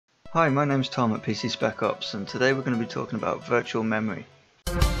Hi, my name's Tom at PC Spec Ops, and today we're going to be talking about virtual memory.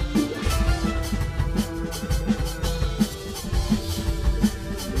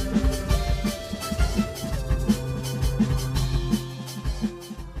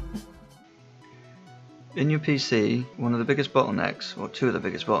 In your PC, one of the biggest bottlenecks, or two of the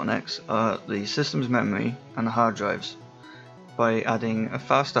biggest bottlenecks, are the system's memory and the hard drives. By adding a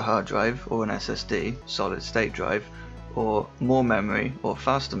faster hard drive or an SSD, solid state drive, or more memory or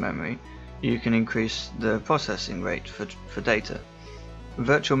faster memory, you can increase the processing rate for data.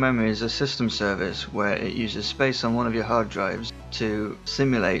 Virtual memory is a system service where it uses space on one of your hard drives to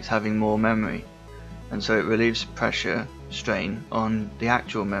simulate having more memory, and so it relieves pressure, strain on the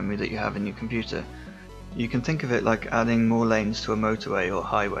actual memory that you have in your computer. You can think of it like adding more lanes to a motorway or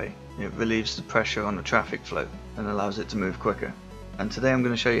highway. It relieves the pressure on the traffic flow and allows it to move quicker. And today I'm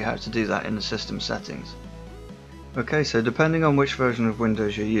going to show you how to do that in the system settings. Okay, so depending on which version of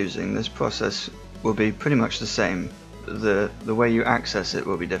Windows you're using, this process will be pretty much the same. The way you access it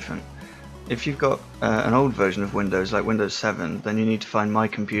will be different. If you've got an old version of Windows, like Windows 7, then you need to find My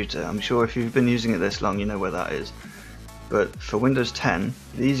Computer. I'm sure if you've been using it this long, you know where that is. But for Windows 10,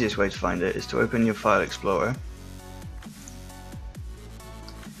 the easiest way to find it is to open your File Explorer,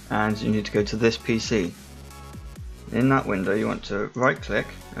 and you need to go to this PC. In that window you want to right click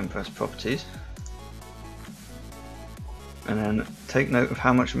and press Properties, and then take note of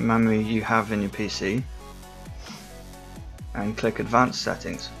how much memory you have in your PC and click Advanced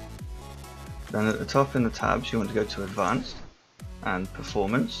Settings. Then at the top in the tabs you want to go to Advanced and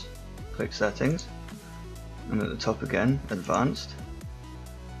Performance, click Settings, and at the top again Advanced,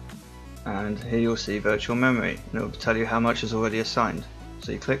 and here you'll see Virtual Memory, and it will tell you how much is already assigned.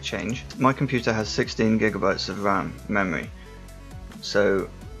 So you click Change. My computer has 16 gigabytes of RAM memory, so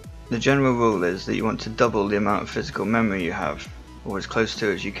the general rule is that you want to double the amount of physical memory you have, or as close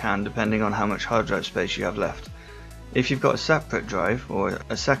to as you can, depending on how much hard drive space you have left. If you've got a separate drive or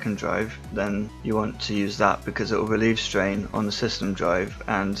a second drive, then you want to use that because it will relieve strain on the system drive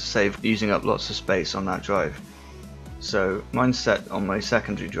and save using up lots of space on that drive. So mine's set on my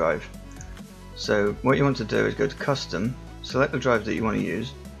secondary drive. So what you want to do is go to Custom, select the drive that you want to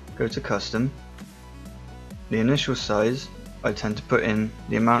use, go to Custom. The initial size, I tend to put in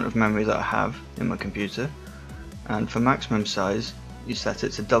the amount of memory that I have in my computer, and for maximum size you set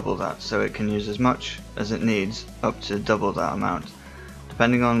it to double that, so it can use as much as it needs, up to double that amount.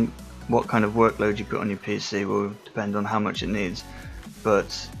 Depending on what kind of workload you put on your PC will depend on how much it needs,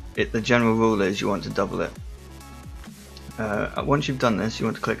 but the general rule is you want to double it. Once you've done this you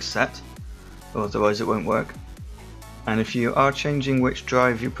want to click Set, otherwise it won't work. And if you are changing which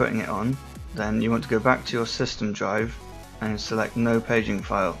drive you're putting it on, then you want to go back to your system drive and select No Paging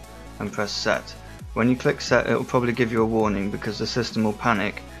File and press Set. When you click Set, it will probably give you a warning because the system will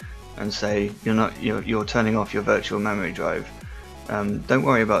panic and say you're turning off your virtual memory drive. Don't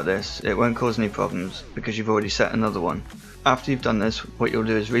worry about this, it won't cause any problems because you've already set another one. After you've done this, what you'll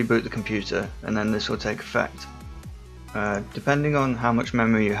do is reboot the computer, and then this will take effect. Depending on how much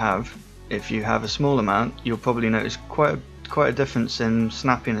memory you have, if you have a small amount, you'll probably notice quite a difference in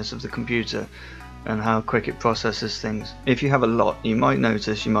snappiness of the computer and how quick it processes things. If you have a lot, you might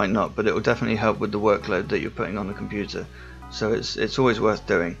notice, you might not, but it will definitely help with the workload that you're putting on the computer. So it's always worth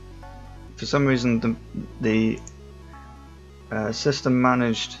doing. For some reason the system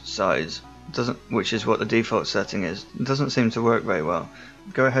managed size doesn't, which is what the default setting is, doesn't seem to work very well.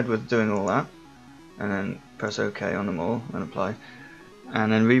 Go ahead with doing all that and then press OK on them all and apply,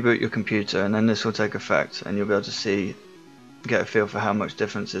 and then reboot your computer, and then this will take effect and you'll be able to get a feel for how much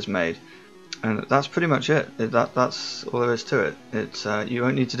difference is made. And that's pretty much it. That's all there is to it. You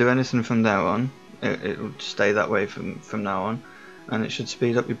won't need to do anything from there on. It will stay that way from now on, and it should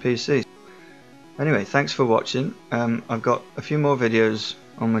speed up your PC. Anyway, thanks for watching. I've got a few more videos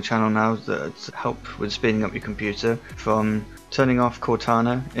on my channel now that help with speeding up your computer, from turning off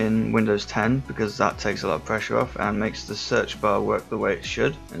Cortana in Windows 10 because that takes a lot of pressure off and makes the search bar work the way it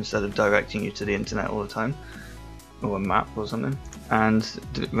should instead of directing you to the internet all the time, or a map or something, and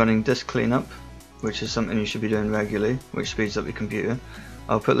running disk cleanup, which is something you should be doing regularly, which speeds up your computer.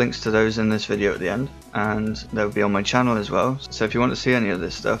 I'll put links to those in this video at the end, and they'll be on my channel as well. So if you want to see any of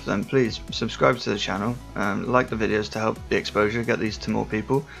this stuff, then please subscribe to the channel, like the videos to help the exposure, get these to more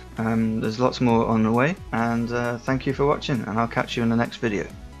people. There's lots more on the way, and thank you for watching, and I'll catch you in the next video.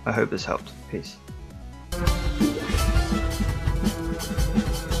 I hope this helped. Peace.